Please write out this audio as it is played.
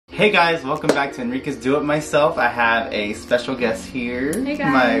Hey guys, welcome back to Enrique's Do It Myself. I have a special guest here. Hey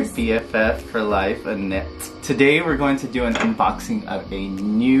guys. My BFF for life, Annette. Today we're going to do an unboxing of a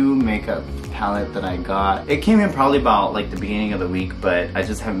new makeup palette that I got. It came in probably about like the beginning of the week, but I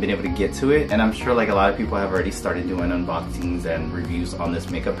just haven't been able to get to it. And I'm sure like a lot of people have already started doing unboxings and reviews on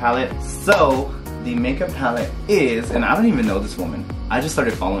this makeup palette. So the makeup palette is, and I don't even know this woman. I just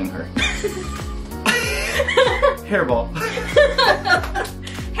started following her. Hairball.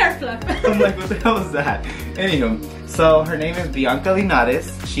 Hair fluff. I'm like, what the hell is that? Anywho, so her name is Bianca.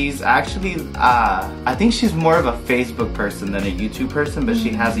 She's actually, I think she's more of a Facebook person than a YouTube person, but she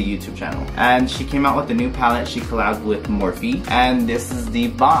has a YouTube channel. And she came out with a new palette. She collabed with Morphe, and this is the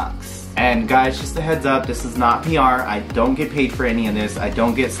box. And guys, just a heads up, this is not PR. I don't get paid for any of this. I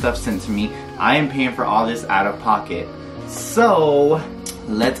don't get stuff sent to me. I am paying for all this out of pocket. So,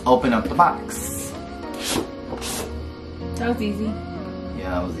 let's open up the box. That was easy.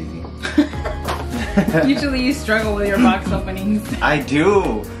 Yeah, that was easy. Usually you struggle with your box openings. I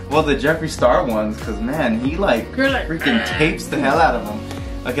do. Well, the Jeffree Star ones, because man, he like freaking tapes the hell out of them.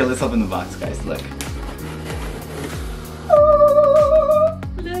 Okay, let's open the box, guys. Look.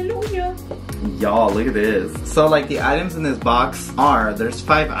 Hallelujah. Y'all, look at this. So like the items in this box are, there's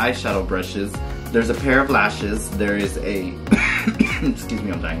 5 eyeshadow brushes, there's a pair of lashes, there is a, excuse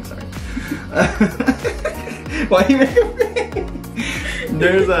me, I'm dying, sorry. Why are you making me?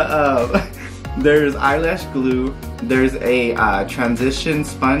 There's eyelash glue, there's a transition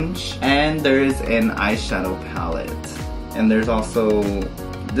sponge, and there's an eyeshadow palette. And there's also,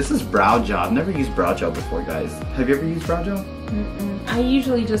 this is brow gel. I've never used brow gel before, guys. Have you ever used brow gel? I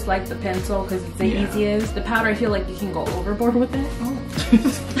usually just like the pencil because it's the easiest. The powder, I feel like you can go overboard with it. Oh.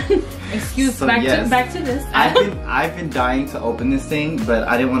 Excuse, so back to this. I've been dying to open this thing, but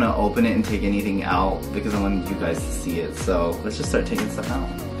I didn't want to open it and take anything out because I wanted you guys to see it. So let's just start taking stuff out.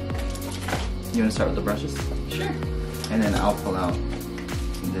 You want to start with the brushes? Sure. And then I'll pull out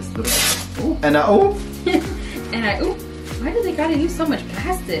this little. Ooh, and ooh. And ooh. Why do they gotta use so much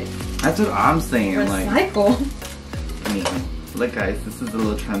plastic? That's what I'm saying. Recycle. Like, anyway, look, guys, this is the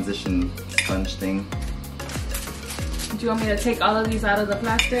little transition sponge thing. Do you want me to take all of these out of the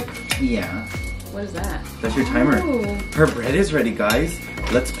plastic? Yeah. What is that? That's your timer. Ooh. Her bread is ready, guys.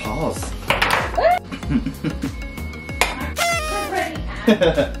 Let's pause.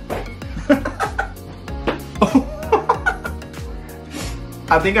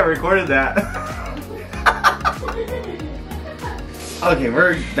 I think I recorded that. Okay,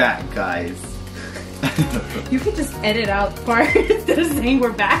 we're back, guys. You could just edit out parts instead of saying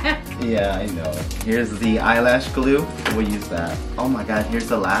we're back. Yeah, I know. Here's the eyelash glue. We'll use that. Oh my god, here's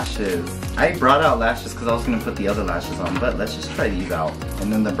the lashes. I brought out lashes because I was going to put the other lashes on, but let's just try these out.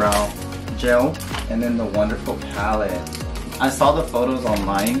 And then the brow gel, and then the wonderful palette. I saw the photos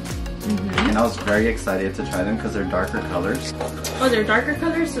online, and I was very excited to try them because they're darker colors. Oh, they're darker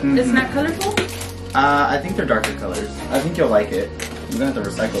colors? It's not colorful? I think they're darker colors. I think you'll like it. You're gonna have to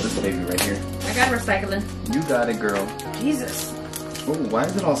recycle this baby right here. I got recycling. You got it, girl. Jesus. Oh, why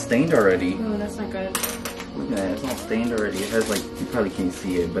is it all stained already? Oh, that's not good. Look at that, it's all stained already. It has like, you probably can't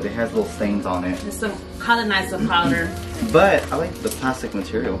see it, but it has little stains on it. It's some colonizer powder. But I like the plastic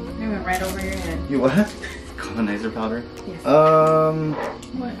material. It went right over your head. You what? Colonizer powder? Yes.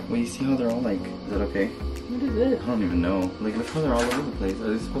 What? Well, you see how they're all like, is that okay? What is it? I don't even know. Like, look how they're all over the place.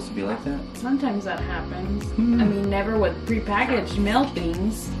 Are they supposed to be like that? Sometimes that happens. I mean, never with prepackaged mail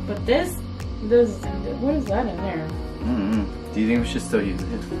things. But this, what is that in there? Do you think we should still use it?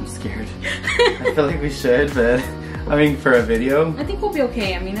 I'm scared. I feel like we should, but I mean, for a video. I think we'll be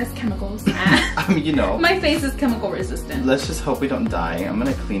okay. I mean, it's chemicals. I mean, you know. My face is chemical resistant. Let's just hope we don't die. I'm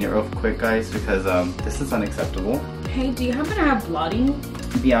gonna clean it real quick, guys, because this is unacceptable. Hey, do you happen to have blotting?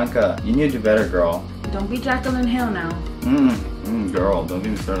 Bianca, you need to do better, girl. Don't be Jacqueline Hill now. Girl, don't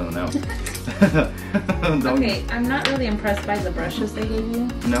get me started on that. Okay, I'm not really impressed by the brushes they gave you.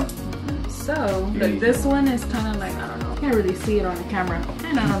 No? So, but this one is kind of like, I don't know. I can't really see it on the camera.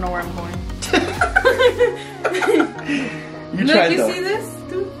 And I don't know where I'm going. Look, you see this?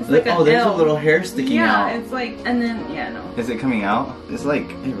 It's like oh, there's a little hair sticking out. Yeah, it's like, and then, yeah, no. Is it coming out? It's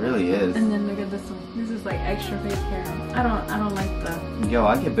like, it really is. And then look at this one. This is like extra fake hair. I don't like the... Yo,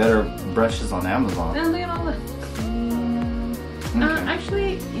 I get better brushes on Amazon. Then look at all the...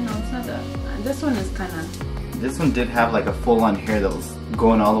 actually, you know, it's not that. This one is kind of... This one did have like a full-on hair that was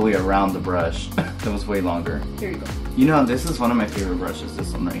going all the way around the brush. That was way longer. Here you go. You know, this is one of my favorite brushes,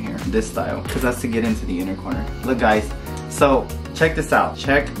 this one right here. This style. Because that's to get into the inner corner. Look, guys. So, check this out.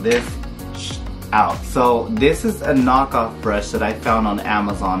 Check this out. So this is a knockoff brush that I found on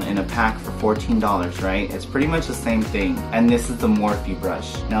Amazon in a pack for $14, right? It's pretty much the same thing. And this is the Morphe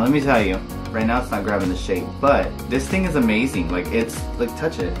brush. Now let me tell you, right now it's not grabbing the shape, but this thing is amazing. Like, it's like,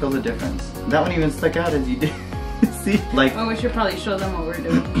 touch it, feel the difference. That one even stuck out as you did. See? Like, oh, we should probably show them what we're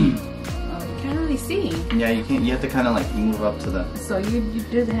doing. Can't really see. Yeah, you can't. You have to kind of like move up to the. So you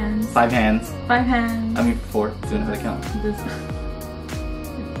do the hands. 5 hands. 5 hands. I mean 4. Soon as I count.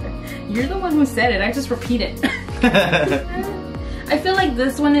 You're the one who said it. I just repeat it. I feel like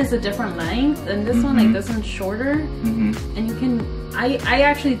this one is a different length, and this one, like this one's shorter. And you can. I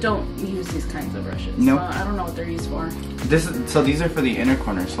actually don't use these kinds of brushes. No. So I don't know what they're used for. So these are for the inner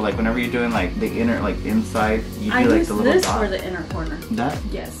corner. So like whenever you're doing like the inner, like inside, you do like the little this dot. for the inner corner. That?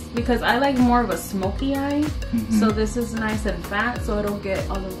 Yes, because I like more of a smoky eye. So this is nice and fat, so it'll get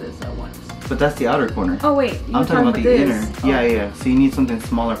all of this at once. But that's the outer corner. Oh wait, I'm talking about the inner. Oh. Yeah. So you need something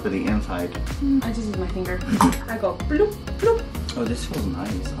smaller for the inside. I just use my finger. I go bloop bloop. Oh, this feels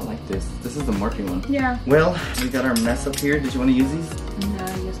nice. I like this. This is the Morphe one. Yeah. Well, we got our mess up here. Did you want to use these? No,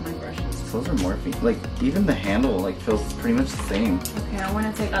 I use my brushes. Those are Morphe. Like, even the handle like feels pretty much the same. Okay, I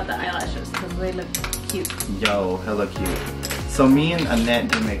want to take out the eyelashes because they look cute. Yo, hella cute. So me and Annette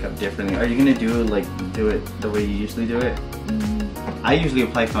do makeup differently. Are you gonna do it the way you usually do it? I usually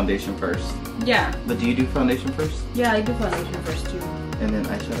apply foundation first. Yeah. But do you do foundation first? Yeah, I do foundation first too. And then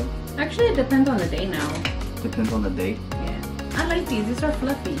eyeshadow? Actually, it depends on the day now. Depends on the day? Yeah. I like these. These are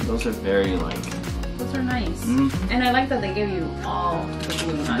fluffy. Those are very like... Those are nice. And I like that they give you all the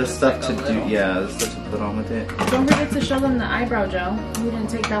glue. The stuff like to do, yeah, the stuff to put on with it. Don't forget to show them the eyebrow gel. We didn't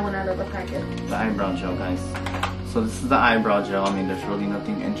take that one out of the packet. The eyebrow gel, guys. So this is the eyebrow gel. I mean, there's really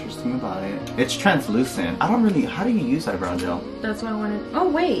nothing interesting about it. It's translucent. I don't really, how do you use eyebrow gel? That's what I wanted. Oh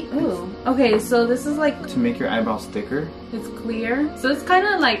wait, ooh. Okay, so this is like... To make your eyebrows thicker? It's clear. So it's kind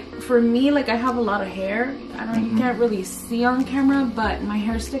of like, for me, like I have a lot of hair. I don't, you can't really see on camera, but my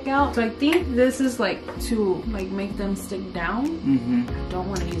hair stick out. So I think this is like to like make them stick down. I don't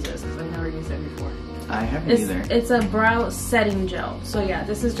want to use this because I've never used it before. I haven't either. It's a brow setting gel. So yeah,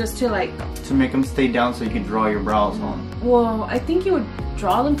 this is just to like... To make them stay down so you can draw your brows on. Well, I think you would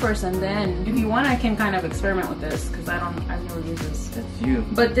draw them first and then, if you want, I can kind of experiment with this because I've never used this. That's you.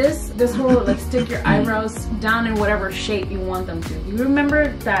 But this will like stick your eyebrows down in whatever shape you want them to. You remember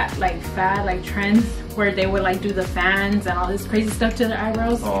that like fad, like trends where they would like do the fans and all this crazy stuff to their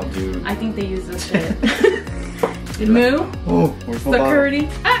eyebrows? Oh, dude. I think they use this shit. Moo. Oh, security.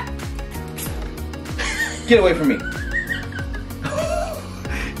 Ah. Get away from me.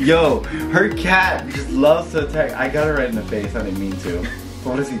 Yo, her cat just loves to attack. I got her right in the face. I didn't mean to.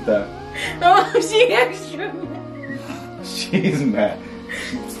 Pobrecita. Oh, she extra mad. She's mad.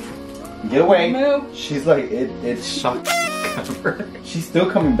 Get away. Move. She's like, it's shocked. She's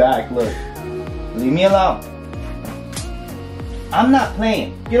still coming back. Look. Leave me alone. I'm not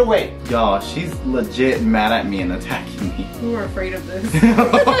playing. Get away. Y'all, she's legit mad at me and attacking me. We were afraid of this.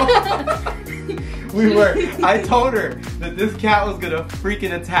 We were. I told her that this cat was gonna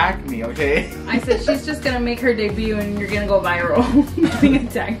freaking attack me, okay? I said she's just gonna make her debut and you're gonna go viral being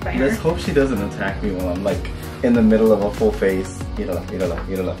attacked by her. Let's hope she doesn't attack me while I'm like in the middle of a full face. Move.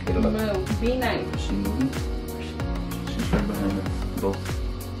 Be nice. Is she moving? She's right behind us. Both.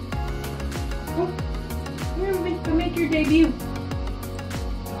 Oh, you're gonna make your debut.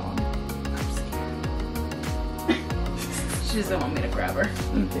 She doesn't want me to grab her.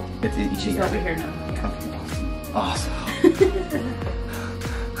 Okay. She's over here now. Yeah. Awesome.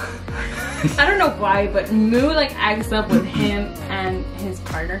 I don't know why, but Moo like acts up with him and his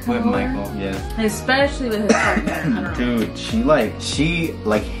partner. With Michael, yes. Especially with his partner. I don't know. Dude, she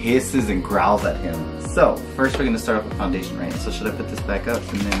like hisses and growls at him. So first we're gonna start off with foundation, right? So should I put this back up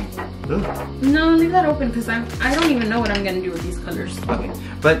and then? Ooh. No, leave that open because I don't even know what I'm gonna do with these colors. Okay,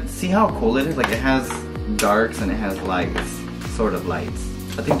 but see how cool it is? Like it has darks and it has lights. Sort of lights.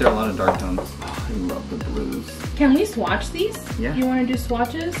 I think there are a lot of dark tones. Oh, I love the blues. Can we swatch these? Yeah. You want to do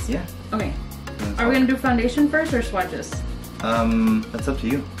swatches? Yeah. Okay. Are we gonna do foundation first or swatches? That's up to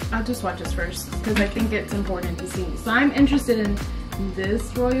you. I'll do swatches first because I think it's important to see. So I'm interested in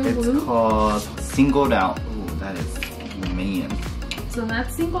this royal blue. It's called Singled Out. Ooh, that is man. So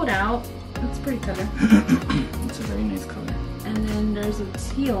that's Singled Out. That's a pretty color. It's a very nice color. And then there's a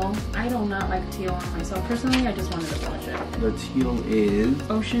teal. I do not like teal on myself personally. I just wanted to swatch it. The teal is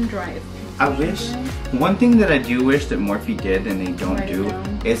Ocean Drive. I wish, one thing that I do wish that Morphe did and they don't do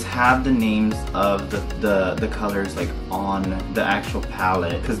is have the names of the colors like on the actual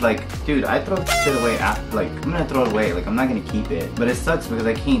palette. Cause like, dude, I throw shit away after, like, I'm gonna throw it away, like I'm not gonna keep it. But it sucks because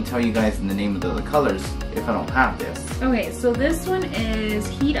I can't tell you guys the name of the colors if I don't have this. Okay, so this one is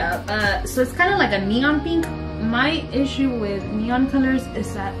Heat Up. So it's kind of like a neon pink. My issue with neon colors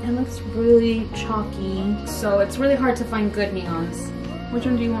is that it looks really chalky. So it's really hard to find good neons. Which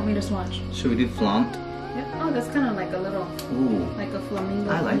one do you want me to swatch? Should we do Flaunt? Yep. Oh, that's kind of like a little, like a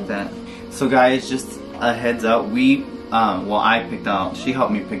flamingo. I like that. So guys, just a heads up, I picked out, she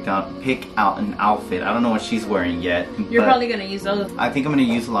helped me pick out an outfit. I don't know what she's wearing yet. You're probably gonna use those. I think I'm gonna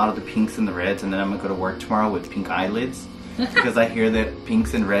use a lot of the pinks and the reds, and then I'm gonna go to work tomorrow with pink eyelids. Because I hear that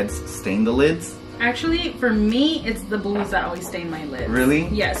pinks and reds stain the lids. Actually, for me, it's the blues that always stain my lids. Really?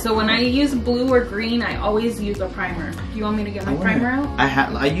 Yeah, so when I use blue or green, I always use a primer. Do you want me to get my primer out?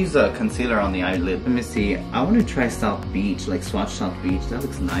 I use a concealer on the eyelid. Let me see. I want to try South Beach, like swatch South Beach. That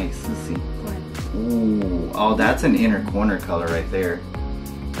looks nice. Let's see. Go ahead. Ooh, oh, that's an inner corner color right there.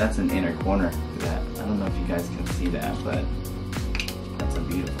 That's an inner corner. Look at that. I don't know if you guys can see that, but that's a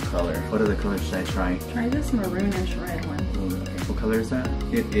beautiful color. What other colors should I try? Try this maroonish red one. What color is that?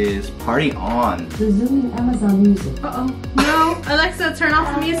 It is Party On. Resuming Amazon Music. Uh-oh. No, Alexa, turn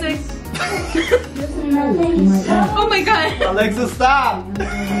off the music. Oh my god. Alexa, stop!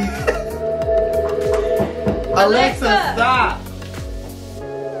 Alexa, stop!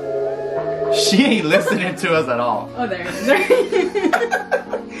 She ain't listening to us at all. Oh, there.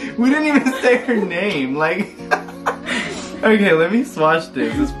 We didn't even say her name. Like, okay, let me swatch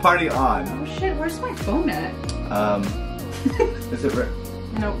this. It's Party On. Oh shit, where's my phone at? Is it red?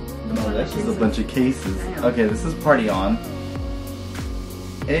 Nope. No, that's just a bunch of cases. Okay, this is Party On.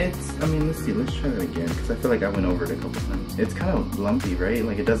 It's, I mean, let's see, let's try that again, because I feel like I went over it a couple times. It's kind of lumpy, right?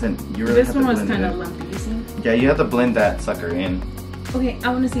 Like, it doesn't, you really have to blend it in. This one was kind of lumpy, you see? Yeah, you have to blend that sucker in. Okay, I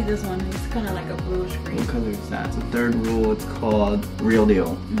want to see this one. It's kind of like a bluish green. What color is that? It's the third rule. It's called Real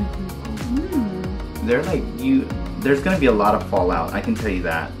Deal. They're like, there's going to be a lot of fallout. I can tell you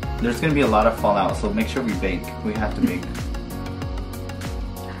that. There's going to be a lot of fallout, so make sure we bake. We have to bake.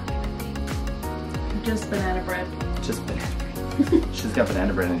 Just banana bread. Just banana bread. She's got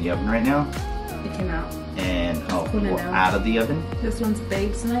banana bread in the oven right now. It came out. And, out of the oven. This one's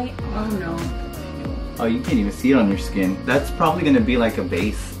Babe's Night. Oh no. Oh, you can't even see it on your skin. That's probably gonna be like a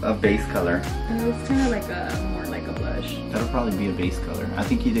base color. It's kind of like more like a blush. That'll probably be a base color. I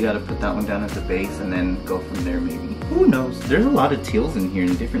think you gotta put that one down at the base and then go from there maybe. Who knows? There's a lot of teals in here,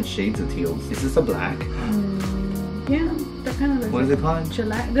 in different shades of teals. Is this a black? Yeah, that kind of looks. What is it called?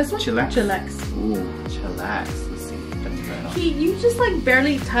 Chillax. This one? Chillax. Chillax. Ooh, chillax. Let's see. You just like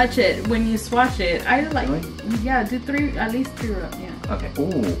barely touch it when you swatch it. I like, really? Yeah, do at least three up, yeah. Okay.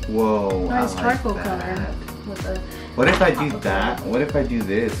 Ooh, whoa. Nice charcoal like color. With a what if I do that? What if I do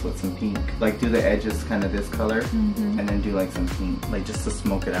this with some pink? Like do the edges kind of this color, and then do like some pink, like just to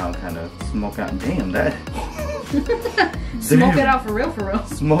smoke it out, kind of smoke out. Damn that. Smoke it out for real, for real.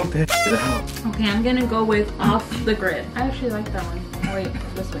 Smoke that shit out. Okay, I'm gonna go with Off the Grid. I actually like that one. Wait,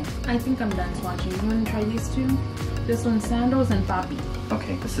 this way. I think I'm done swatching. You wanna try these two? This one's Sandals and Papi.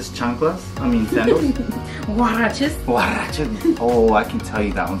 Okay, this is chanclas. I mean sandals. Huaraches. Huaraches. Oh, I can tell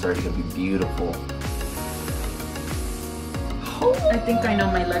you that one's already gonna be beautiful. I think I know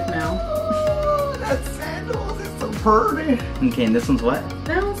my look now. Oh, that's sandals. It's so pretty. Okay, and this one's what?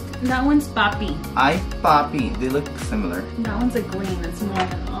 That one's Papi. Papi. They look similar. That one's a green. It's more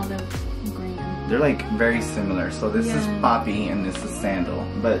of an olive green. They're like very similar. So this is Papi and this is Sandal,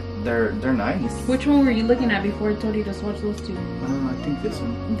 but they're nice. Which one were you looking at before I told you to swatch those two? I think this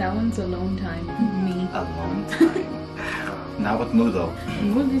one. That one's Alone Time. Me. Alone Time. Not with Moo though.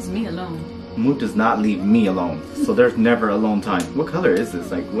 Moo leaves me alone. Moo does not leave me alone. So there's never alone time. What color is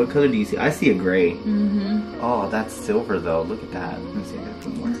this? Like, what color do you see? I see a gray. Oh, that's silver though. Look at that. Let me see. I got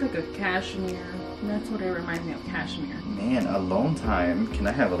some more. It's like a cashmere. That's what it reminds me of, cashmere. Man, alone time. Can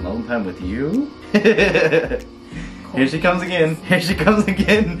I have alone time with you? Here she comes again. Here she comes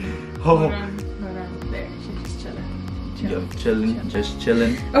again. Oh. Hold on. There, she's just chilling. Chilling. Just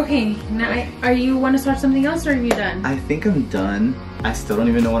chilling. Okay, now are you want to start something else or are you done? I think I'm done. I still don't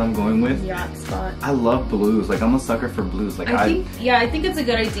even know what I'm going with. Yacht Spot. I love blues. Like, I'm a sucker for blues. Like, I think it's a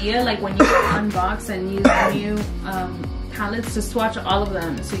good idea. Like when you unbox and use new palettes to swatch all of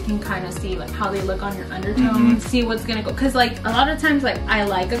them, so you can kind of see like how they look on your undertones, see what's gonna go. Cause like a lot of times, like I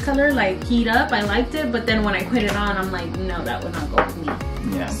like a color, like Heat Up, I liked it, but then when I put it on, I'm like, no, that would not go with me.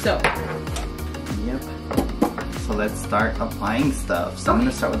 Yeah. So. Yep. So let's start applying stuff. So I'm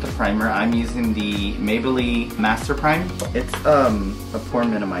gonna start with the primer. I'm using the Maybelline Master Prime. It's a pore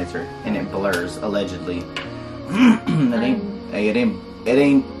minimizer and it blurs allegedly. It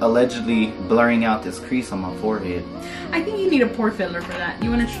ain't allegedly blurring out this crease on my forehead. I think you need a pore filler for that. You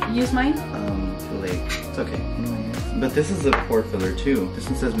wanna use mine? Too late. It's okay. Anyway, But this is a pore filler too. This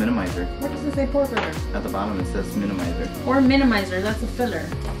one says minimizer. What does it say pore filler? At the bottom it says minimizer. Or minimizer, that's a filler.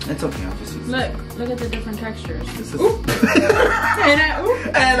 It's okay, I'll just use Look at the different textures. This is Oop.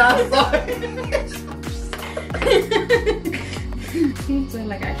 and I'm sorry. So it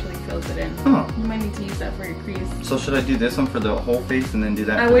like actually fills it in. Huh. You might need to use that for your crease. So should I do this one for the whole face and then do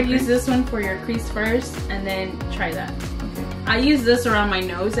that? I for would the use crease? this one for your crease first and then try that. Okay. I use this around my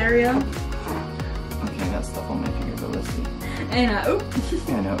nose area. Okay, I got stuff on my finger, but let's see. And oop.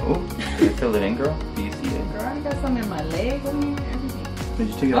 I know. Oh, did I fill it in, girl? Do you see it? Girl, I got some in my leg, everything. Did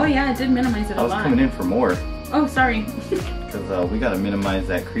you take it Oh off? yeah, I did minimize it a I was lot. coming in for more. Oh, sorry. Because we gotta minimize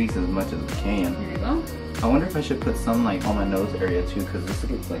that crease as much as we can. There you go. I wonder if I should put some like on my nose area too, because this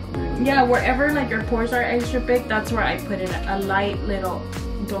looks like really. Yeah, wherever like your pores are extra big, that's where I put in a light little.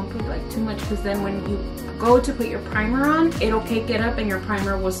 Don't put like too much, because then when you go to put your primer on, it'll cake it up and your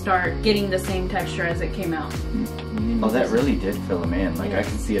primer will start getting the same texture as it came out. Oh, that really did fill them in. Like Yes. I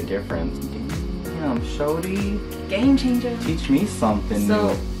can see a difference. Damn, Shody. Game changer. Teach me something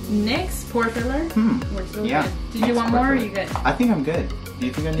So new. NYX pore filler. We're so Yeah. good. Did you want NYX more or pore you good? I think I'm good. Do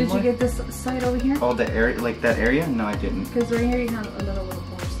you think I need Did more? you get this side over here? Oh, the area, like that area? No, I didn't. Because right here you have a little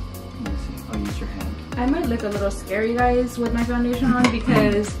pores. Let me see. I'll use your hand. I might look a little scary, guys, with my foundation on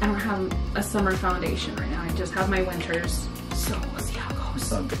because I don't have a summer foundation right now. I just have my winters. So we'll see how it goes.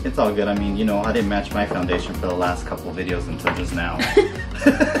 It's all good. It's all good. I mean, you know, I didn't match my foundation for the last couple videos until just now.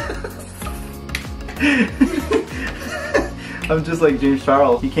 I'm just like James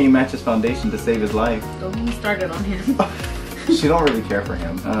Charles. He can't match his foundation to save his life. Don't get me started on him. She don't really care for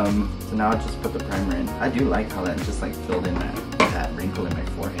him. So now I just put the primer in. I do like how that just like filled in that wrinkle in my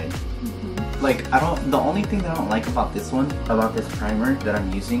forehead. Like the only thing that I don't like about this one, about this primer that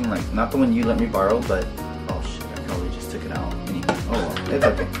I'm using, like not the one you let me borrow, but oh shit, I probably just took it out. Anyway, oh well, it's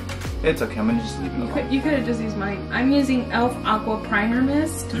okay. It's okay, I'm gonna just leave it alone. You could have just used mine. I'm using e.l.f. Aqua Primer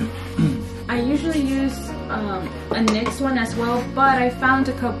Mist. I usually use a NYX one as well, but I found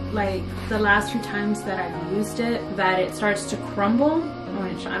a couple, like the last few times that I've used it, that it starts to crumble,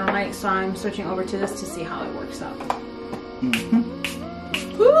 which I don't like, so I'm switching over to this to see how it works out.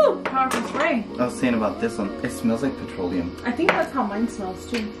 Woo! Powerful spray. I was saying about this one, it smells like petroleum. I think that's how mine smells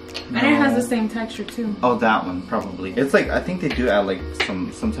too. No. And it has the same texture too. Oh, that one, probably. It's like, I think they do add like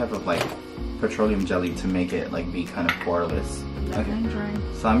some type of like petroleum jelly to make it like be kind of poreless. Okay.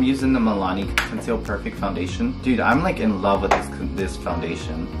 So I'm using the Milani Conceal Perfect foundation. Dude, I'm like in love with this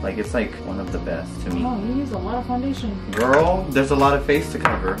foundation. Like it's like one of the best to me. Oh, you use a lot of foundation. Girl, there's a lot of face to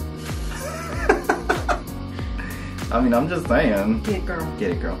cover. I mean, I'm just saying. Get it, girl.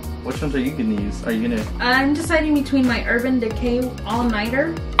 Get it, girl. Which ones are you gonna use? Are you gonna? I'm deciding between my Urban Decay All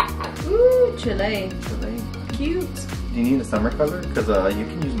Nighter. Ooh, Chile. Cute. Do you need a summer color? Because you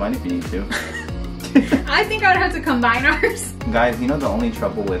can use mine if you need to. I think I would have to combine ours. Guys, you know the only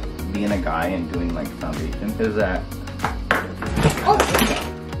trouble with being a guy and doing like foundation is that. Oh.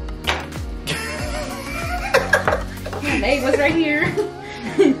 Hey, what's right here?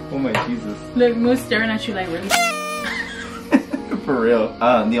 Oh my Jesus. Look, Moose staring at you like really. For real.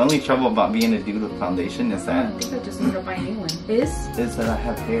 The only trouble about being a dude with foundation is I that think I just need to buy a new one. Is that I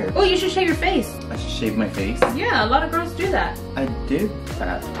have hair. Oh, you should shave your face. I should shave my face. Yeah, a lot of girls do that. I did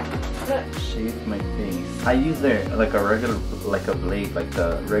that. Shave my face. I use like a regular, like a blade, like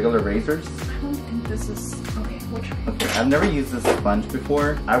the regular razors. I don't think this is okay. We'll try. Okay, I've never used this sponge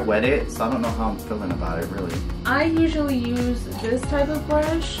before. I wet it, so I don't know how I'm feeling about it really. I usually use this type of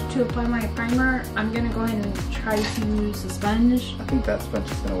brush to apply my primer. I'm gonna go ahead and try to use a sponge. I think that sponge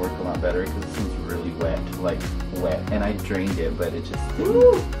is gonna work a lot better because it seems really wet, like wet. And I drained it, but it just didn't.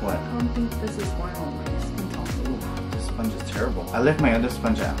 Ooh. What? I don't think this is going on my skin tone. Ooh, this sponge is terrible. I left my other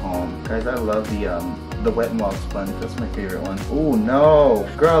sponge at home. Guys, I love the Wet n Wild sponge. That's my favorite one. Oh no.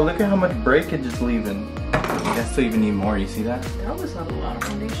 Girl, look at how much breakage is leaving. I still even need more, you see that? That was a lot of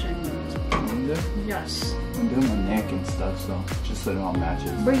foundation. Yes. I'm doing my neck and stuff, so just so it all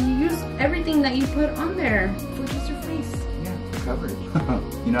matches. But you use everything that you put on there for just your face. Yeah, for coverage.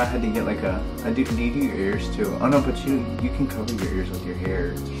 You know, I had to get like a. Do you do your ears too? Oh no, but you can cover your ears with your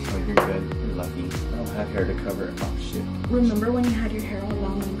hair. So you're good. You're lucky. I don't have hair to cover it. Oh shit. Remember when you had your hair all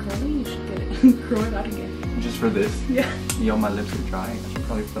long and curly? You should get it. Grow it out again. Just for this? Yeah. Yo, my lips are dry. I should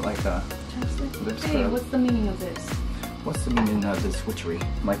probably put like a lip scrub. Hey, what's the meaning of this? What's the meaning of this switchery?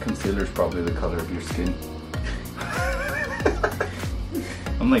 My concealer is probably the color of your skin.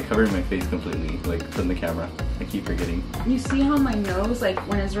 I'm like covering my face completely, like from the camera. I keep forgetting. You see how my nose, like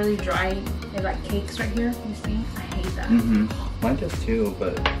when it's really dry, it like cakes right here? You see? I hate that. Mine does too,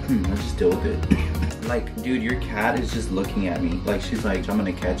 but I just deal with it. Like, dude, your cat is just looking at me. Like, she's like, I'm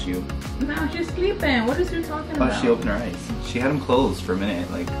gonna catch you. No, she's sleeping. What is you talking about? Oh, she opened her eyes. She had them closed for a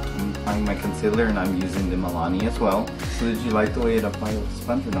minute. Like, I'm applying my concealer and I'm using the Milani as well. So did you like the way it applied with the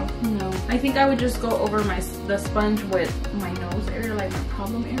sponge or no? No. I think I would just go over the sponge with my nose area, like my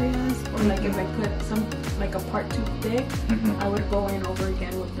problem areas. Or like if I put some, like a part too thick, I would go in over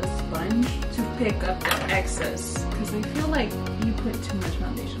again with the sponge to pick up the excess. Because I feel like you put too much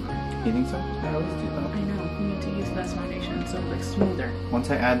foundation on. You think so? I always do that. I know. You need to use less foundation so it looks smoother.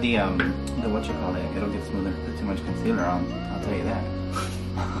 Once I add the what you call it, it'll get smoother. Put too much concealer on, I'll tell you that.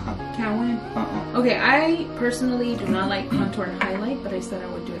 Can't win. Okay, I personally do not like contour and highlight, but I said I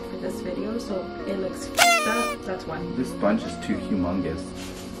would do it for this video, so it looks up. That's why. This sponge is too humongous.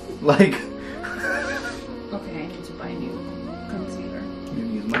 Like. Okay, I need to buy a new concealer. You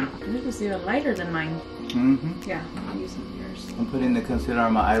use mine? Yours is even lighter than mine. Yeah, I'm using yours. I'm putting the concealer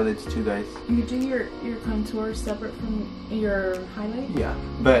on my eyelids too, guys. You do your contour separate from your highlight? Yeah,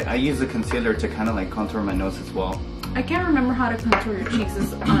 but I use the concealer to kind of like contour my nose as well. I can't remember how to contour your cheeks.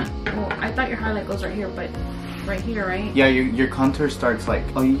 Is on. Well, I thought your highlight goes right here, but right here, right? Yeah, your contour starts like.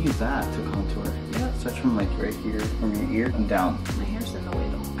 Oh, you use that to contour. Yep. It starts from like right here, from your ear and down. My hair's in the way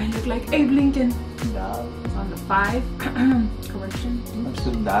though. I look like Abe Lincoln. Yeah. It's on the 5 correction. I'm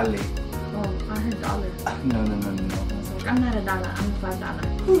so dale. Oh, I heard dollar. No. I was like, I'm not a dollar. I'm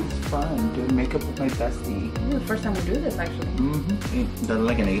 $5. It's fun doing makeup with my bestie. This is the first time we do this actually. Hey, doesn't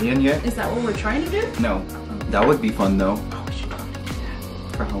like an alien yet? Is that what we're trying to do? No. That would be fun though. Oh, we should probably do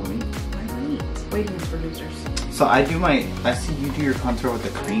that for Halloween. Alright. Waiting is for losers. So I see you do your contour with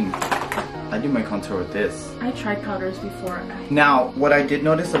the cream. I do my contour with this. I tried powders before. Now, what I did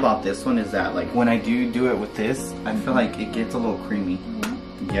notice about this one is that like when I do it with this, I feel like it gets a little creamy.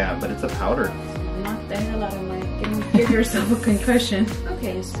 Yeah, but it's a powder. Knock the hell out of my, give yourself a concussion.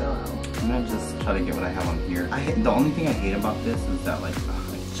 Okay, so I'm gonna just try to get what I have on here. The only thing I hate about this is that like,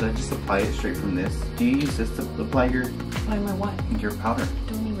 should I just apply it straight from this? Do you use this to apply your what? Your powder?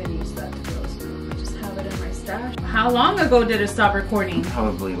 Don't even use that to be honest. I just have it in my stash. How long ago did it stop recording?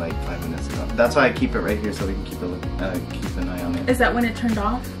 Probably like 5 minutes ago. That's why I keep it right here so we can keep an eye on it. Is that when it turned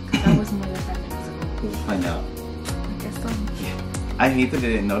off? That was more than 5 minutes ago. We'll find out. I guess so. Yeah. I hate that it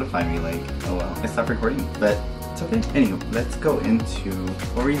didn't notify me like, oh well, I stopped recording, but it's okay. Anywho, let's go into,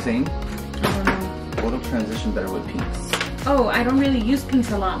 what were you saying? I don't know. What'll transition better with pinks? Oh, I don't really use pinks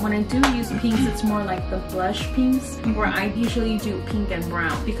a lot. When I do use pinks, it's more like the blush pinks, where I usually do pink and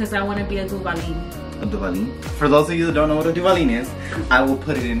brown because I want to be a Duvalin. A Duvalin? For those of you that don't know what a Duvalin is, I will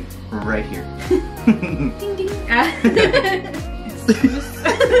put it in right here. Ding ding.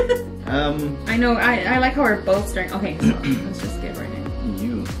 I know, I like how we're both staring. Okay, so let's just get right in.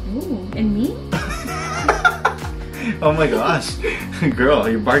 You. Ooh, and me? Oh my gosh. Girl,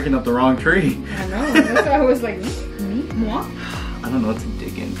 you're barking up the wrong tree. I know, that's why I was like, me? Moi? I don't know what to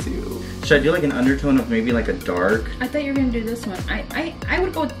dig into. Should I do like an undertone of maybe like a dark? I thought you were gonna do this one. I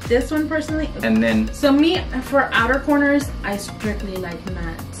would go with this one personally. And then... So me, for outer corners, I strictly like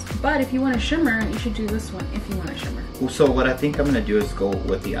matte. But if you want a shimmer, you should do this one if you want a shimmer. So what I think I'm gonna do is go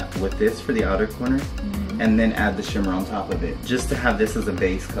with this for the outer corner, and then add the shimmer on top of it, just to have this as a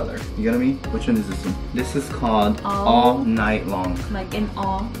base color. You get what I mean? Which one is this one? This is called All Night Long. Like in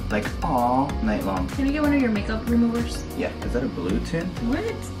all? Like all night long. Can you get one of your makeup removers? Yeah. Is that a blue tint? What?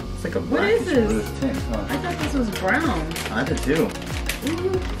 It's like a What is blackish blue this? tint, huh? I thought this was brown. I did too.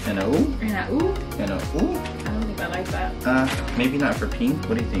 Ooh. And a ooh. And a ooh. And a ooh. I don't think I like that. Maybe not for pink.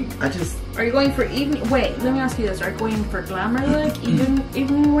 What do you think? Are you going for evening? Wait, let me ask you this. Are you going for glamour look,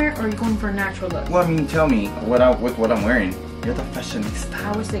 evening wear, or are you going for a natural look? Well, I mean, tell me with what I'm wearing. You're the fashionista.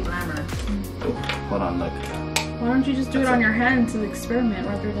 I would say glamour. Oh, hold on, look. Why don't you just do it on your hand to experiment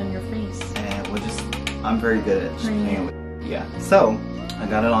rather than your face? I'm very good at just playing with. Yeah. So, I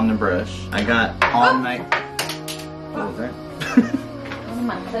got it on the brush. I got all night. What was that? Oh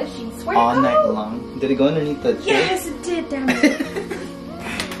my plushies. Where'd all it go? night long. Did it go underneath the chair? Yes, it did, damn it.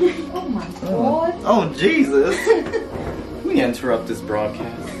 Oh my god. Oh, Jesus. Let me interrupt this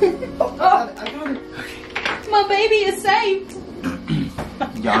broadcast. Oh, I got it. Okay. My baby is saved.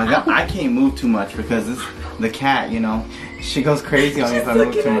 Y'all, I can't move too much because the cat, you know, she goes crazy on me if I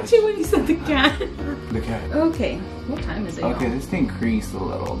move too much. Looking at you when you said the cat. The cat. Okay, what time is it? Okay, this thing creased a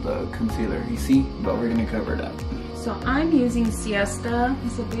little, the concealer, you see? But we're gonna cover it up. So I'm using Siesta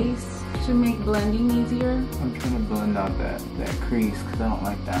as a base to make blending easier. I'm trying to blend out that crease because I don't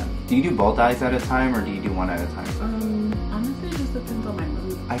like that. Do you do both eyes at a time or do you do one at a time? Honestly, it just depends on my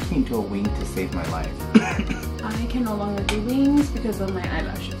mood. I can't do a wing to save my life. I can no longer do wings because of my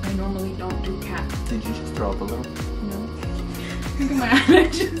eyelashes. I normally don't do cat. Did you just throw up a little? No. Look at my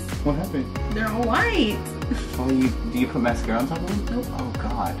eyelashes. What happened? They're all white. Oh, do you put mascara on top of them? Nope. Oh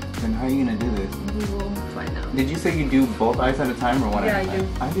God. Then how are you gonna do this? We will find out. Did you say you do both eyes at a time or one Yeah, at a time?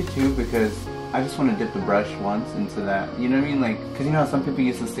 I do. I do too because I just want to dip the brush once into that. You know what I mean? Like, cause you know how some people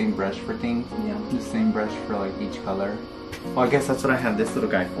use the same brush for things. Yeah. The same brush for like each color. Well, I guess that's what I have this little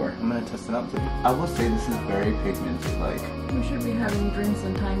guy for. I'm gonna test it out today. I will say this is very pigmented. Like, We should be having drinks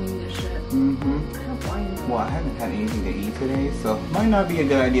and timing this shit. mm-hmm. I have wine. Well, I haven't had anything to eat today, so might not be a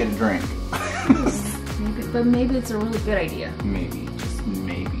good idea to drink. But maybe it's a really good idea. Maybe, just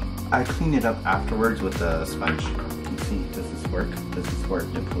maybe. I clean it up afterwards with a sponge. Let's see, does this work? Does this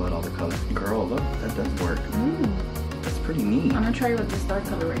work to pull out all the color? Girl, look, that does work. That's pretty neat. I'm gonna try with this dark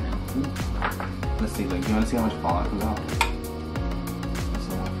color right now. Let's see, like, you wanna see how much fallout comes out? That's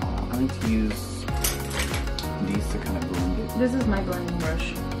a lot of fallout. I like to use these to kind of blend it. This is my blending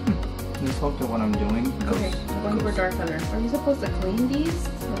brush. Let's hope that what I'm doing goes. Okay, I'm going for dark color. Are you supposed to clean these?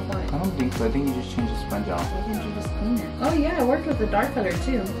 Or I what? don't think so. I think you just change the sponge out. Why can't you just clean it? Oh yeah, I worked with the dark color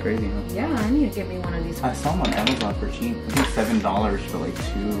too. Crazy, huh? Yeah, I need to get me one of these. I saw them on Amazon for cheap. I think $7 for like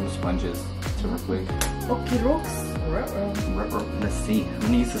 2 sponges to replace. Okay, rocks. Let's see. I'm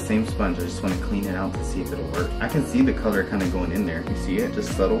gonna use the same sponge. I just want to clean it out to see if it'll work. I can see the color kind of going in there. You see it?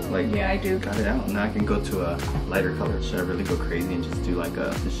 Just subtle. Like, Yeah, I do. got it out. Now I can go to a lighter color. Should I really go crazy and just do like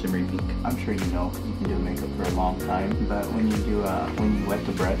a shimmery pink? I'm sure you know you can do makeup for a long time, but when you do when you wet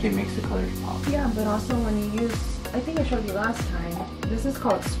the brush, it makes the colors pop. Yeah, but also when you use, I think I showed you last time, this is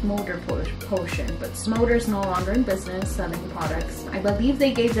called Smolder Potion, but Smolder is no longer in business selling products. I believe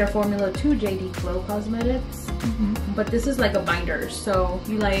they gave their formula to JD Glow Cosmetics, but this is like a binder, so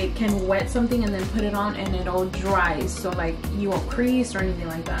you like can wet something and then put it on and it all dries, so like you won't crease or anything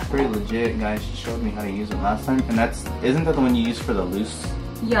like that. Pretty legit, guys. She showed me how to use it last time, and isn't that the one you use for the loose?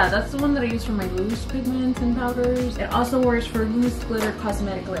 Yeah, that's the one that I use for my loose pigments and powders. It also works for loose glitter,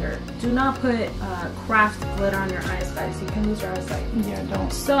 cosmetic glitter. Do not put craft glitter on your eyes, guys. You can lose your eyesight. Yeah,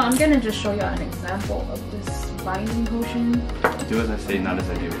 don't. So I'm gonna just show you an example of this binding potion. Do as I say, not as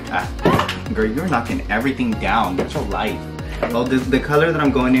I do. Ah, girl, you're knocking everything down. Get your life. Oh, the color that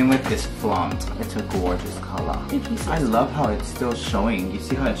I'm going in with is Flaunt. It's a gorgeous color. I love how it's still showing. You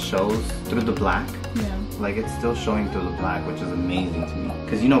see how it shows through the black? Yeah. Like, it's still showing through the black, which is amazing to me.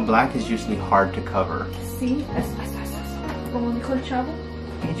 Because you know, black is usually hard to cover. See? Como dijo el chavo.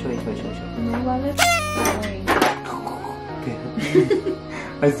 No vale.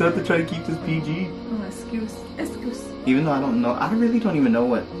 I still have to try to keep this PG. Oh, excuse. Even though I really don't even know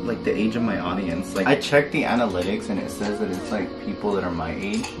what, like, the age of my audience. Like, I checked the analytics and it says that it's like people that are my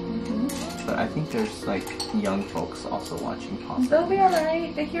age. But I think there's like young folks also watching possibly. They'll be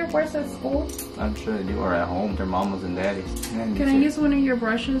alright. They hear worse at school. I'm sure they do, or at home, their mamas and daddies. Can I use one of your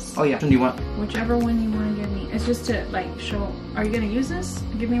brushes? Oh yeah, do you want? Whichever one you want to give me. It's just to like show, are you gonna use this?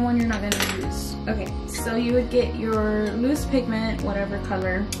 Give me one you're not gonna use. Okay, so you would get your loose pigment, whatever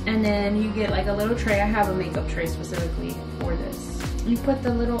color, and then you get like a little tray. I have a makeup tray specifically for this. You put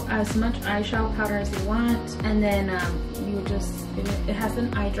as much eyeshadow powder as you want, and then you just, it has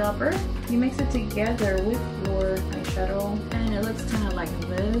an eyedropper. You mix it together with your eyeshadow, and it looks kind of like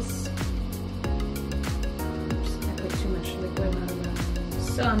this. Oops, I put too much liquid out of that.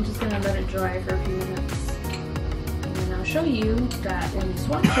 So I'm just gonna let it dry for a few minutes, and then I'll show you that when you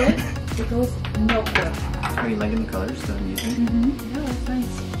swatch it, it goes no good. Are you liking the colors that I'm using? Yeah, that's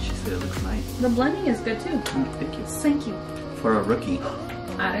nice. She said it looks nice. The blending is good too. Thank you. Thank you. For a rookie.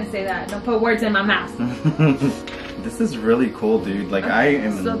 I didn't say that. Don't put words in my mouth. This is really cool, dude. Like, I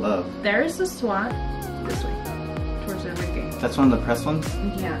am in love. There's a swat this way, towards Enrique. That's one of the press ones?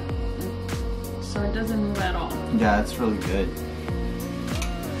 Yeah. So it doesn't move at all. Yeah, it's really good.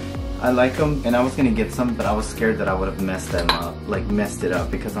 I like them, and I was gonna get some, but I was scared that I would have messed them up, like messed it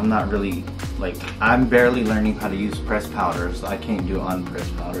up, because I'm not really, like, I'm barely learning how to use pressed powders. I can't do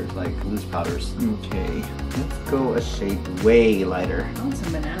unpressed powders, like loose powders. Okay, let's go a shade way lighter. I want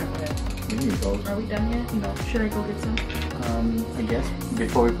some banana bread. Here you go. Are we done yet? No. Should I go get some? I guess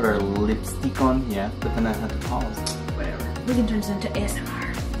before we put our lipstick on, yeah, but then I have to pause. Whatever. We can turn this into ASMR.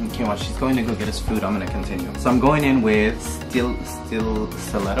 Okay, while she's going to go get us food, I'm gonna continue. So I'm going in with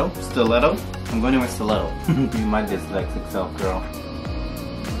stiletto. I'm going in with stiletto. You my dyslexic self, girl.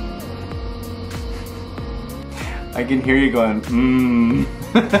 I can hear you going,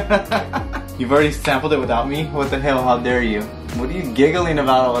 You've already sampled it without me? What the hell, how dare you? What are you giggling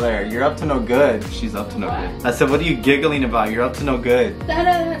about over there? You're up to no good. She's up to no good. I said, what are you giggling about? You're up to no good. Da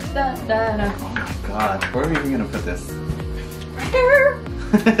da da da da. Oh my god, where are we even gonna put this? Right there.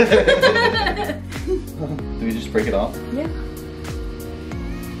 Do we just break it off? Yeah.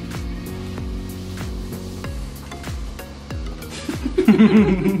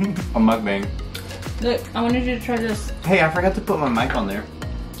 A mukbang. Look, I wanted you to try this. Hey, I forgot to put my mic on there.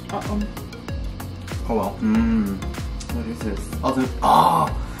 Uh-oh. Oh well. What is this?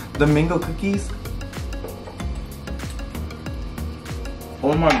 The mango cookies.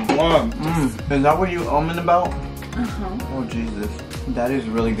 Oh my god. Is that what you almond about? Uh-huh. Oh Jesus. That is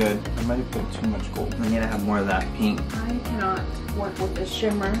really good. I might have put too much gold. I need to have more of that pink. I cannot work with the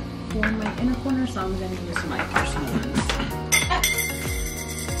shimmer for my inner corner, so I'm going to use my personal ones.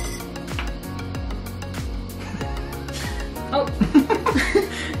 Oh.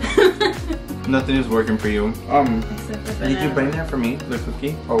 Nothing is working for you. Except the Did you banana. bring that for me, the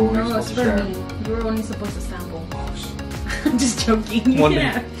cookie? Or were we No, supposed it's to for share? me. You were only supposed to sample. Oh, shit. I'm just joking. One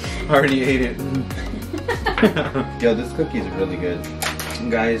Yeah. day. I already ate it. Yo, this cookie is really good.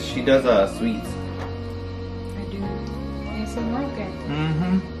 Guys, she does sweets. I do. It's so broken.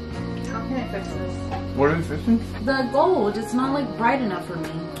 How can I fix this? What are we fixing? The gold, it's not like bright enough for me.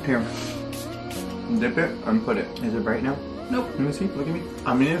 Here. Dip it and put it. Is it bright now? Nope. Let me see. Look at me.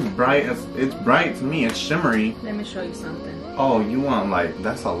 I mean, it's bright. It's bright to me. It's shimmery. Let me show you something. Oh, you want like,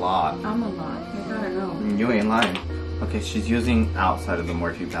 that's a lot. I'm a lot. You gotta know. You ain't lying. Okay, she's using outside of the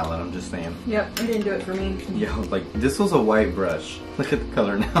Morphe palette, I'm just saying. Yep, it didn't do it for me. Yo, like, this was a white brush. Look at the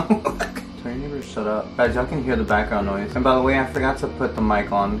color now. Tell your neighbor to shut up. Guys, y'all can hear the background noise. And by the way, I forgot to put the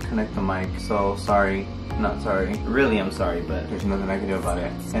mic on, connect the mic. So, sorry. Not sorry. Really, I'm sorry, but there's nothing I can do about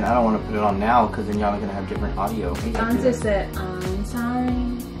it. And I don't want to put it on now, because then y'all are going to have different audio. Beyonce said, I'm sorry.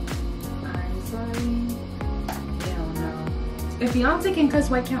 I'm sorry. Hell no. If Beyonce can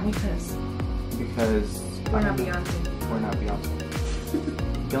cuss, why can't we cuss? Because We're not Beyonce. We're not Beyonce.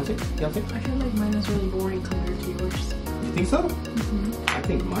 Beyonce? Beyonce? I feel like mine is really boring compared to yours. You think so? I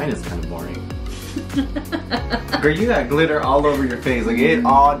think mine is kind of boring. Girl, you got glitter all over your face. Like, it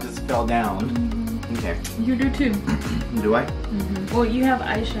all just fell down. Okay. You do too. Do I? Well, you have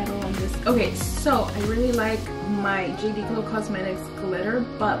eyeshadow on this. Okay, so I really like my JD Glow Cosmetics glitter,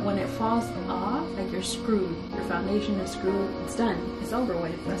 but when it falls off, like you're screwed. Your foundation is screwed. It's done. It's over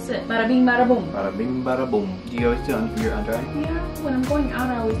with. That's it. Bada bing, bada boom. Bada bing, bada boom. Do you always do your under eye? Yeah, when I'm going out,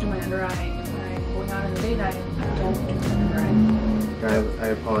 I always do my under eye. And when I'm going out in the daytime, I don't do my under eye. Guys, I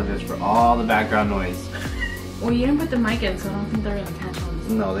apologize for all the background noise. Well, you didn't put the mic in, so I don't think they're gonna catch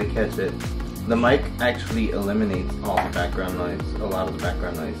on. No, they catch it. The mic actually eliminates all the background noise, a lot of the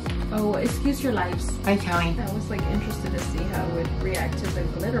background noise. Oh, excuse your lives. Hi, Callie. I was like interested to see how it would react to the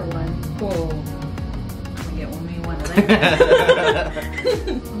glitter one. Whoa. I'm gonna get one of like that.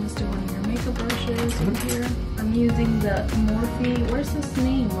 I'm just doing your makeup brushes in here. I'm using the Morphe. Where's this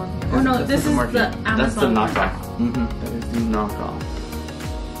name on here? Oh no, this is Morphe. the Amazon. That's the one. knockoff. That is the knockoff.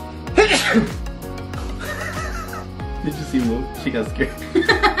 Did you see Moo? She got scared.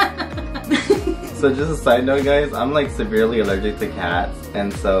 So just a side note, guys, I'm like severely allergic to cats,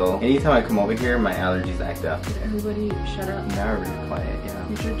 and so anytime I come over here, my allergies act up. Did everybody shut up? Now we're really quiet, yeah.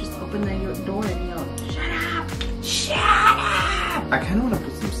 You should just open the door and yell, shut up! Shut up! I kind of want to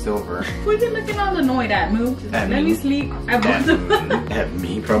put some silver. What are you looking all annoyed at, Moo? At Let me. me sleep. At both of them. At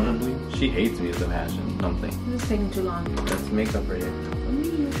me, probably. She hates me with a passion, something. This is taking too long. That's makeup right here. For me,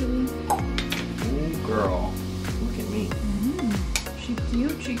 usually. Ooh, girl. Look at me. She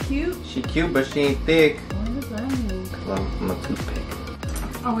cute, she cute. She cute, but she ain't thick. What does that mean? Well, I'm a toothpick.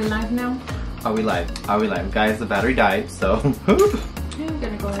 Are we live now? Are we live? Are we live? Guys, the battery died, so. Okay, I'm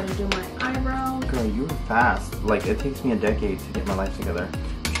gonna go ahead and do my eyebrow. Girl, you were fast. Like, it takes me a decade to get my life together.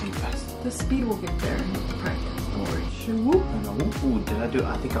 I'm fast. The speed will get there. Practice. Don't worry. Shoo. I know. Ooh, did I do?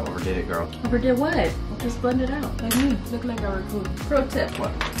 I think I overdid it, girl. Overdid what? Just blend it out. Like me. Look like a raccoon. Pro tip.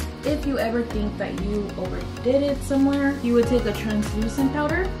 What? If you ever think that you overdid it somewhere, you would take a translucent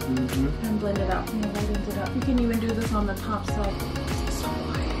powder and blend it out. And lightens it up. You can even do this on the top side. So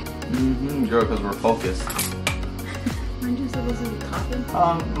white. Girl, because we're focused. Aren't you supposed to be talking?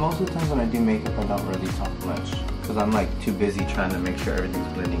 Most of the times when I do makeup, I don't really talk much. Because I'm like too busy trying to make sure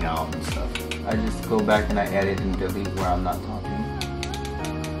everything's blending out and stuff. I just go back and I edit and delete where I'm not talking.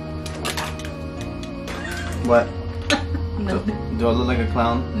 What? Nothing. Do I look like a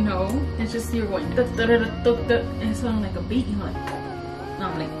clown? No, it's just you're going and it sounds like a beat. You're like, no,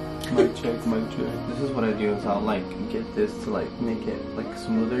 I'm like, Mic check, mic check. This is what I do is I'll like get this to like make it like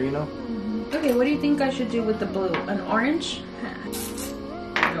smoother, you know? okay, what do you think I should do with the blue? An orange?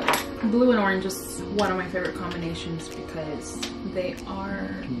 No. Blue and orange is one of my favorite combinations because they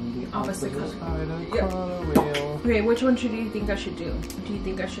are opposite colors. Yep. Okay, which one do you think I should do? Do you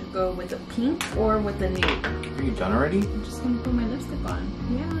think I should go with the pink or with the nude? Are you done already? I'm just gonna put my lipstick on.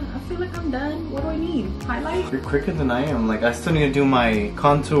 Yeah, I feel like I'm done. What do I need? Highlight? You're quicker than I am. Like, I still need to do my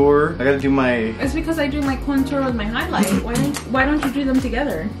contour. I gotta do my... It's because I do my contour with my highlight. Why don't you do them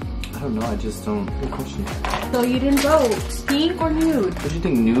together? I don't know, I just don't... Good question. So you didn't go pink or nude? What do you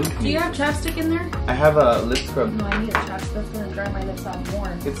think, nude? Do you have chapstick in there? I have a lip scrub. No, I need a chapstick. That's gonna dry my lips out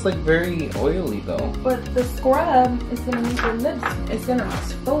more. It's like very oily though. But the scrub is gonna make your lips, it's gonna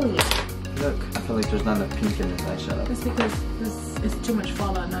exfoliate. Look, I feel like there's not enough pink in this eyeshadow. It's because this is too much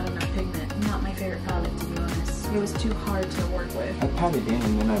fallout, not enough pigment. Not my favorite palette, to be honest. It was too hard to work with. I pat it in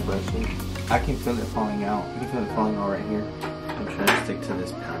and then I brush it. I can feel it falling out. I can feel it falling out right here. I'm trying to stick to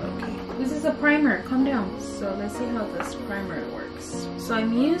this palette, okay? This is a primer, calm down. So let's see how this primer works. So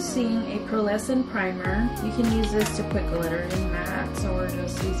I'm using a pearlescent primer. You can use this to put glitter in mattes or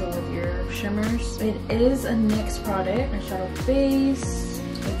just use it with your shimmers. It is a NYX product, eyeshadow base.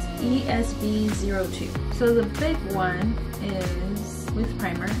 It's ESB02. So the big one is with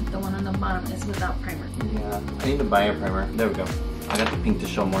primer. The one on the bottom is without primer. Yeah, I need to buy a primer. There we go. I got the pink to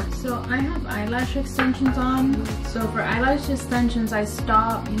show more. So I have eyelash extensions on. So for eyelash extensions, I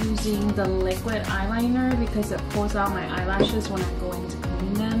stopped using the liquid eyeliner because it pulls out my eyelashes when I go in to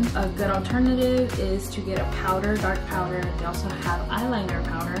clean them. A good alternative is to get a powder, dark powder. They also have eyeliner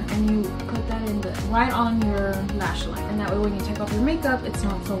powder, and you put that in right on your lash line. And that way when you take off your makeup, it's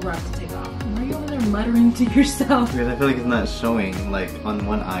not so rough to take off. Why are you over there muttering to yourself? Because I feel like it's not showing like on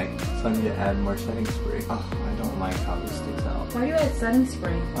one eye. So I need to add more setting spray. Oh, I don't like how this sticks out. Why do you add setting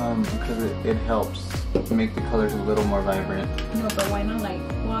spray? Because it helps make the colors a little more vibrant. No, but why not like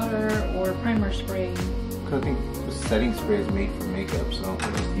water or primer spray? Because I think the setting spray is made for makeup, so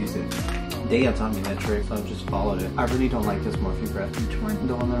I just use it. They taught me that trick, so I just followed it. I really don't like this Morphe brush. Which one?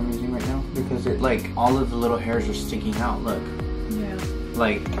 The one that I'm using right now. Because it, like, all of the little hairs are sticking out, look. Yeah.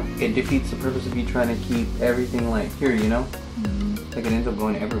 Like, it defeats the purpose of you trying to keep everything like here, you know? Like, it ends up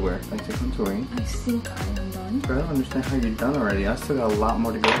going everywhere. Like the contouring. I think I am done. But I don't understand how you're done already. I still got a lot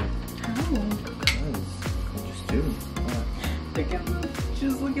more to go. How? Because I just do. Look at me.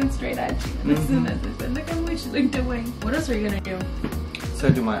 She's looking straight at you. And as soon as I said, look at what she looked away. What else are you gonna do? So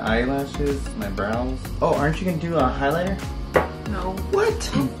I do my eyelashes, my brows. Oh, aren't you gonna do a highlighter? No. What?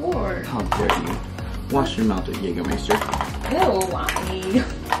 Before. How dare you? Wash your mouth with Jägermeister. Ew, why?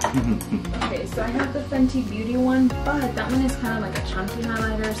 Okay, so I have the Fenty Beauty one, but that one is kind of like a chunky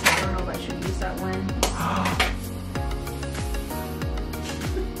highlighter, so I don't know if I should use that one.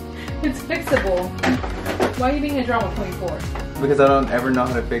 It's fixable. Why are you being a drama 24? Because I don't ever know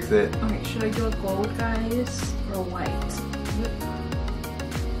how to fix it. Okay, should I do a gold, guys, or white?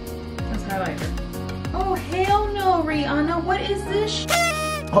 That's highlighter. Oh, hell no, Rihanna. What is this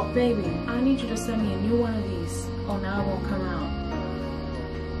Oh. Baby, I need you to send me a new one of these. Oh, now it won't come out.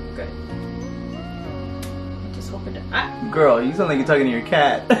 Good. Just hope it does. Ah. Girl, you sound like you're talking to your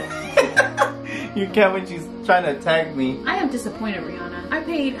cat. Your cat when she's trying to attack me. I am disappointed, Rihanna. I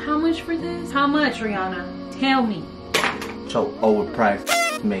paid how much for this? How much, Rihanna? Tell me. So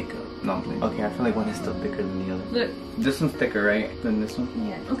overpriced makeup. No, I'm playing. Okay, I feel like one is still thicker than the other. Look. This one's thicker, right? Than this one?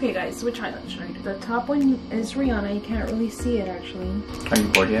 Yeah. Okay, guys, which highlight should I do? The top one is Rihanna. You can't really see it, actually. Are you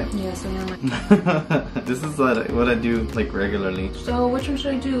bored yet? Yes, I am. This is what I do, like, regularly. So, which one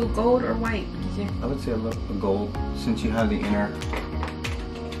should I do? Gold or white? I would say a gold, since you have the inner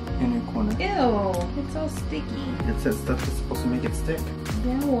corner. Ew, it's all sticky. It says stuff that's supposed to make it stick.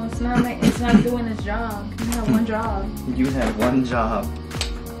 No, it's not. It's not doing its job. You have one job. You had one job.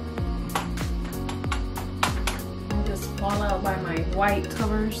 I'll just fall out by my white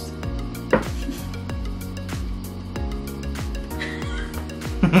covers.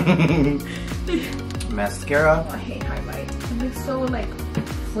 Mascara. Oh, I hate highlight. It looks so like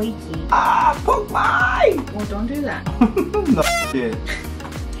flaky. Ah, poke my! Well, don't do that. No shit.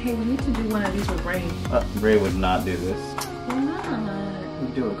 Hey, we need to do one of these with Ray. Ray would not do this. Why not? You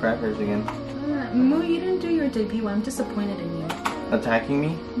do it with crackers again. Moo, you didn't do your debut. I'm disappointed in you. Attacking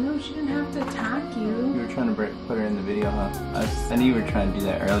me? No, she didn't have to attack you. You were trying to put her in the video, huh? I knew you were trying to do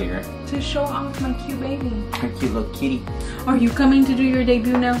that earlier. To show off my cute baby. Her cute little kitty. Are you coming to do your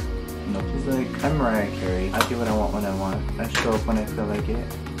debut now? No, she's like, I'm Mariah Carey. I do what I want when I want. I show up when I feel like it.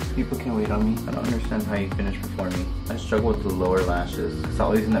 People can wait on me. I don't understand how you finish before me. I struggle with the lower lashes because I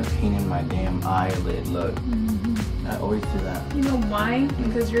always end up painting my damn eyelid. Look. I always do that. You know why?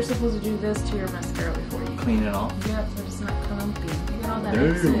 Because you're supposed to do this to your mascara before you clean it off. Yep, so it's not clumpy. You got all that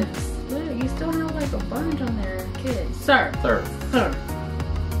Damn. excess. Look, you still have like a bunch on there, kid. Sir.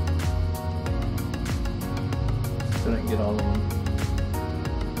 didn't get all of them.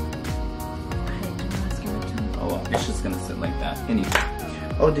 Oh well, it's just gonna sit like that. Anyway.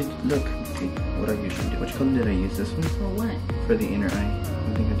 Oh, look, let's see what I usually do. Which color did I use? This one? For what? For the inner eye.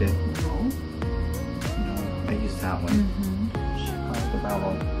 I think I did. No. No, I used that one. Shit, I like the brow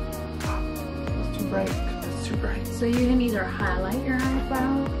bone. It's too bright. It's too bright. So you can either highlight your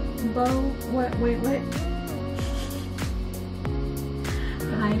eyebrow bow. What?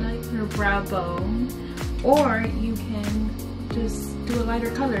 Highlight your brow bone, or you can just do a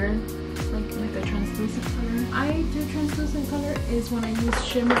lighter color, like a translucent color. I do translucent color is when I use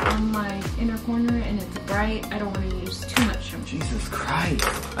shimmer on my inner corner and it's bright. I don't want to use too much shimmer. Jesus Christ,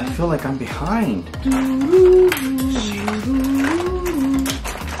 I feel like I'm behind.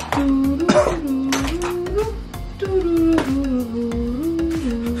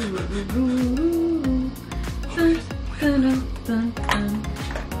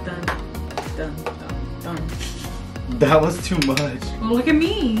 That was too much. Well, look at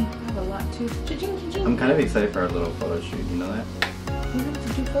me. I have a lot too. I'm kind of excited for our little photo shoot, you know that? We have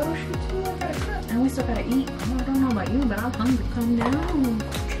to do photo shoot too. I gotta cook. And we still gotta eat. Oh, I don't know about you, but I'm hungry. Calm down. I'm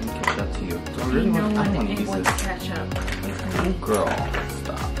trying to catch up to you. I really want to use this. Catch up. Oh, girl,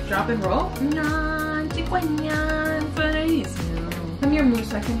 stop. Drop and roll? Nah, come here,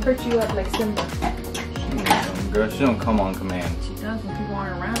 Moose. I can hurt you up like Simba. Girl, she don't come on command. She does when people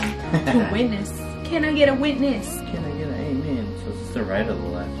aren't around to witness. Can I get a witness? Can I get an amen? So is this the right or the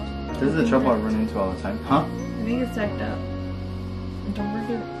left? This is the trouble I run into all the time. Huh? I think it's tucked up. Don't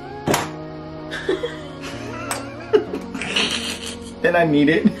forget. And I need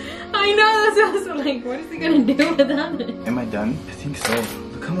it. I know, that's also like, what is he gonna do without it? Am I done? I think so.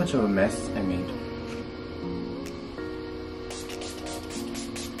 Look how much of a mess I made.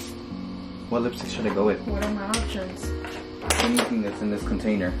 What lipstick should I go with? What are my options? Anything that's in this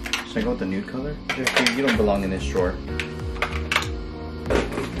container. Should I go with the nude color? You don't belong in this drawer.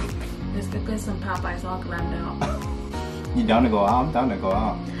 Let's get some Popeyes all glammed out. You down to go out? I'm down to go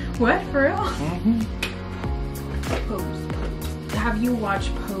out. What? For real? Mm-hmm. Pose. Have you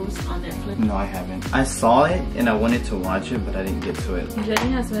watched Pose on Netflix? No, I haven't. I saw it and I wanted to watch it, but I didn't get to it.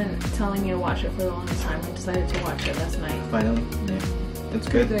 Jenny has been telling me to watch it for the longest time. I decided to watch it last night. Finally? Yeah. It's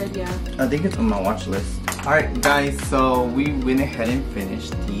good. Good, yeah. I think it's on my watch list. Alright guys, so we went ahead and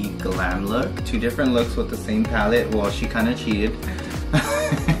finished the glam look. 2 different looks with the same palette. Well, she kind of cheated.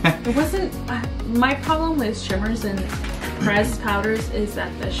 It wasn't... my problem with shimmers and pressed powders is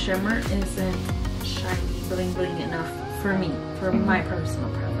that the shimmer isn't shiny, bling bling enough for me, for my personal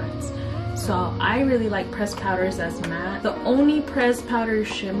preference. So I really like pressed powders as matte. The only pressed powder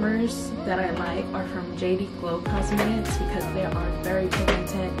shimmers that I like are from JD Glow Cosmetics because they are very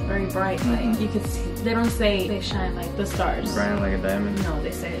pigmented, very bright. Like you can see, they don't say they shine like the stars. Bright like a diamond? No,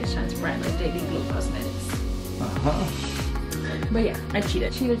 they say it shines bright like JD Glow Cosmetics. But yeah, I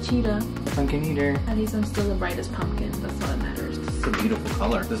cheated. Cheetah. Pumpkin eater. At least I'm still the brightest pumpkin. That's all that matters. It's a beautiful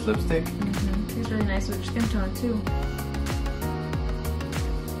color. This lipstick. It's really nice with your skin tone too.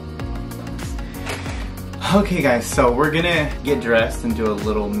 Okay guys, so we're gonna get dressed and do a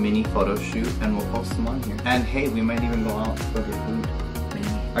little mini photo shoot and we'll post them on here. And hey, we might even go out to go get food. Maybe.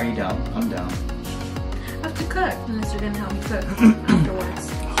 Are you down? I'm down. I have to cook, unless you're gonna help me cook afterwards.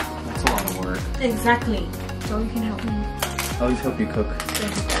 That's a lot of work. Exactly. So you can help me. I always help you cook.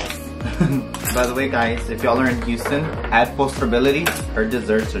 By the way guys, if y'all are in Houston, at Possibility, her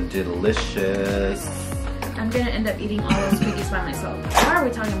desserts are delicious. I'm gonna end up eating all those cookies by myself. Why are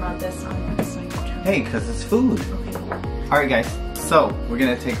we talking about this on this YouTube channel? Hey, cause it's food. Okay. Alright guys, so we're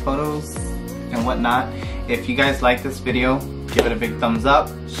gonna take photos and whatnot. If you guys like this video, give it a big thumbs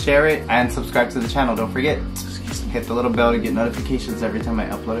up, share it, and subscribe to the channel. Don't forget, hit the little bell to get notifications every time I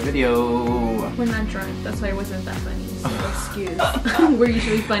upload a video. We're not drunk, that's why it wasn't that funny. So excuse. We're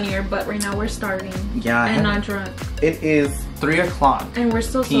usually funnier, but right now we're starving. Yeah. And not drunk. It is 3 o'clock. And we're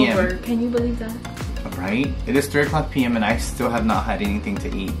still PM. sober. Can you believe that? Right? It is 3 o'clock PM and I still have not had anything to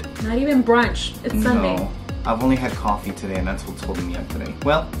eat. Not even brunch. It's Sunday. No. I've only had coffee today and that's what's holding me up today.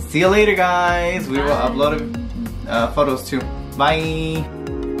 Well, see you later guys. We will upload photos too. Bye.